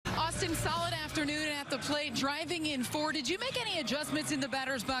Austin, solid afternoon at the plate, driving in 4. Did you make any adjustments in the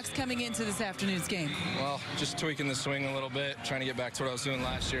batter's box coming into this afternoon's game? Well, just tweaking the swing a little bit, trying to get back to what I was doing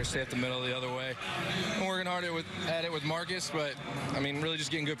last year, stay up the middle the other way. I'm working hard at it with Marcus, but, I mean, really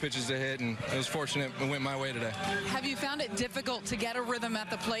just getting good pitches to hit, and it was fortunate it went my way today. Have you found it difficult to get a rhythm at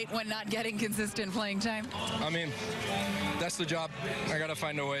the plate when not getting consistent playing time? I mean, that's the job. I got to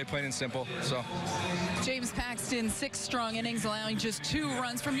find a way, plain and simple. So. James Paxton, 6 strong innings, allowing just 2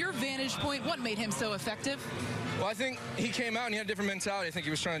 runs. From your vantage point, what made him so effective? Well, I think he came out and he had a different mentality. I think he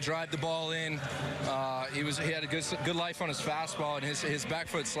was trying to drive the ball in. He had a good life on his fastball, and his back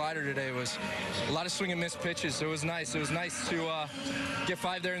foot slider today was a lot of swing and miss pitches. So it was nice. It was nice to get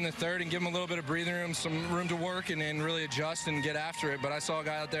 5 there in the 3rd and give him a little bit of breathing room, some room to work, and then really adjust and get after it. But I saw a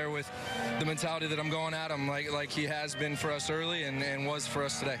guy out there with the mentality that I'm going at him like he has been for us early and was for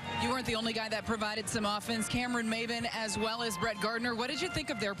us today. You weren't the only guy that provided some offense. Cameron Maven as well as Brett Gardner. What did you think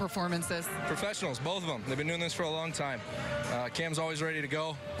of their performances? Professionals, both of them. They've been doing this for a long time. Cam's always ready to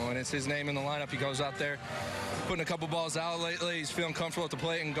go. When it's his name in the lineup, he goes out there, putting a couple balls out lately. He's feeling comfortable at the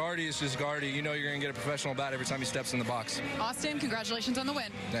plate, and Gardy is just Gardy. You know you're going to get a professional bat every time he steps in the box. Austin, congratulations on the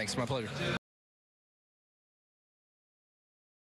win. Thanks, my pleasure.